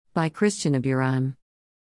By Christian Abiram.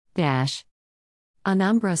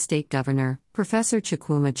 Anambra State Governor, Professor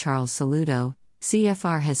Chukwuma Charles Soludo,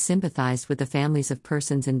 CFR has sympathized with the families of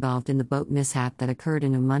persons involved in the boat mishap that occurred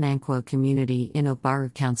in Umunanquo community in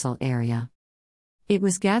Ogbaru Council area. It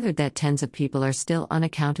was gathered that tens of people are still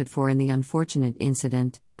unaccounted for in the unfortunate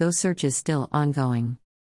incident, though search is still ongoing.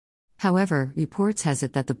 However, reports has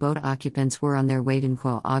it that the boat occupants were on their way to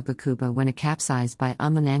Nkwo Ogbakuba when it capsized by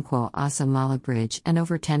Umunanquo Asamala Bridge and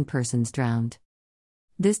over 10 persons drowned.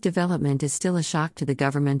 This development is still a shock to the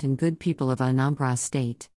government and good people of Anambra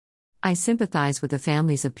State. I sympathize with the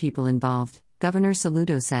families of people involved, Governor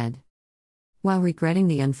Soludo said. While regretting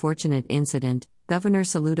the unfortunate incident, Governor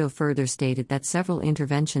Soludo further stated that several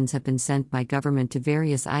interventions have been sent by government to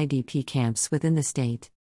various IDP camps within the state.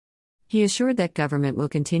 He assured that government will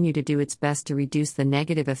continue to do its best to reduce the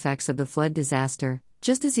negative effects of the flood disaster,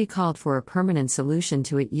 just as he called for a permanent solution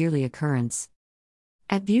to its yearly occurrence.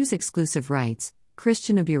 At Views Exclusive Rights,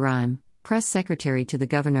 Christian Abiram, Press Secretary to the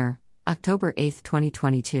Governor, October 8,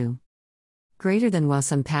 2022. Greater than while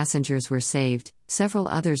some passengers were saved, several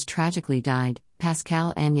others tragically died,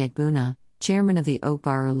 Pascal Anyegbuna, Chairman of the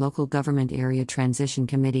Ogbaru Local Government Area Transition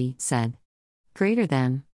Committee, said. Greater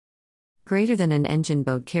than an engine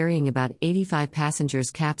boat carrying about 85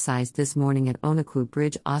 passengers capsized this morning at Onukwu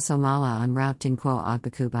Bridge Osomala en route to Nkwo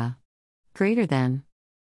Ogbakuba. Greater than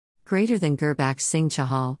Gurbakh Singh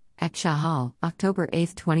Chahal, at Chahal, October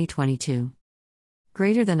 8, 2022.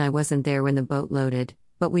 Greater than I wasn't there when the boat loaded,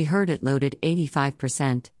 but we heard it loaded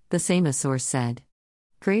 85%, the SEMA source said.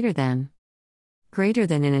 Greater than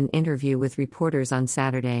in an interview with reporters on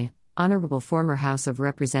Saturday, Honorable former House of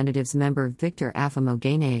Representatives member Victor Afam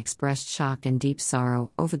Ogene expressed shock and deep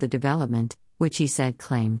sorrow over the development, which he said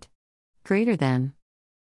claimed. Greater than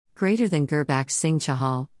Gurbakh Singh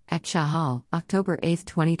Chahal, at Chahal, October 8,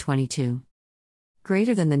 2022.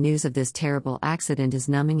 Greater than the news of this terrible accident is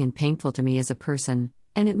numbing and painful to me as a person,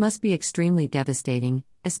 and it must be extremely devastating,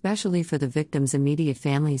 especially for the victims' immediate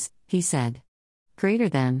families, he said. Greater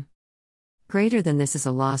than this is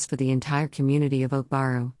a loss for the entire community of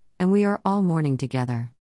Ogbaru, and we are all mourning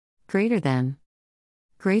together. Greater than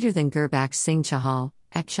Gurbakh Singh Chahal,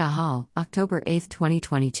 at Chahal, October 8,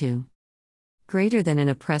 2022. Greater than in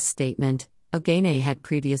a press statement, Ogene had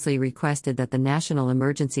previously requested that the National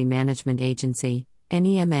Emergency Management Agency,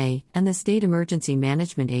 NEMA, and the State Emergency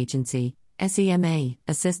Management Agency, SEMA,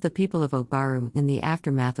 assist the people of Ogbaru in the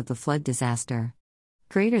aftermath of the flood disaster.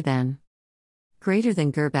 Greater than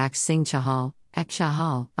Gurbakh Singh Chahal, at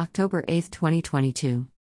Chahal, October 8, 2022.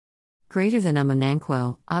 Greater than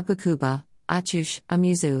Umunanquo, Ogbakuba, Achush,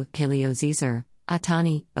 Amuzu, Kiliozizer,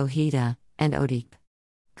 Atani, Ohida, and Odik.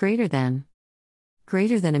 Greater than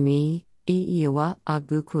Ami, Iiwa,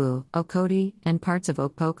 Ogbukwu, Okoti, and parts of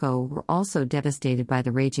Okpoko were also devastated by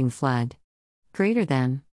the raging flood. Greater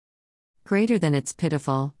than it's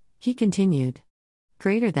pitiful, he continued.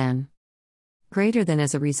 Greater than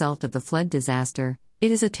as a result of the flood disaster,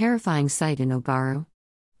 it is a terrifying sight in Ogbaru.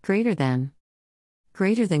 Greater than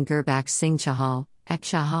Gurbakh Singh Chahal, at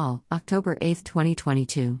Chahal, October 8,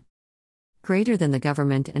 2022. Greater than the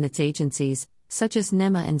government and its agencies, such as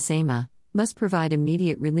NEMA and SEMA, must provide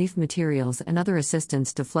immediate relief materials and other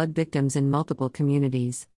assistance to flood victims in multiple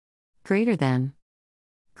communities. Greater than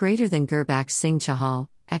Gurbakh Singh Chahal,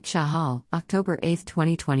 at Chahal, October 8,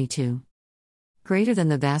 2022. Greater than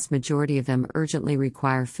the vast majority of them urgently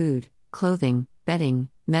require food, clothing, bedding,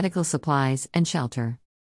 medical supplies, and shelter.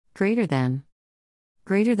 Greater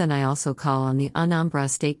than I also call on the Anambra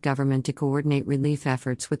State Government to coordinate relief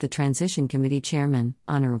efforts with the Transition Committee Chairman,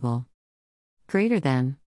 Honorable. Greater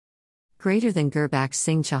than Gurbakh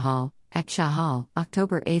Singh Chahal, at Chahal,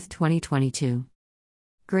 October 8, 2022.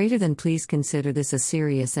 Greater than please consider this a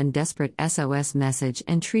serious and desperate SOS message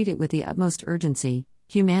and treat it with the utmost urgency,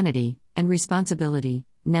 humanity, and responsibility,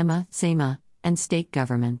 NEMA, SEMA, and state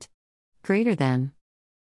government. Greater than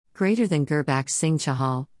Gurbakh Singh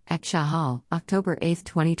Chahal, at Chahal, October 8,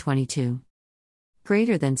 2022.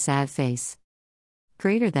 Greater than sad face.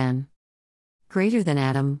 Greater than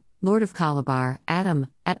Adam, Lord of Calabar, Adam,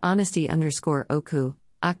 at honesty_Oku,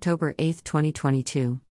 October 8, 2022.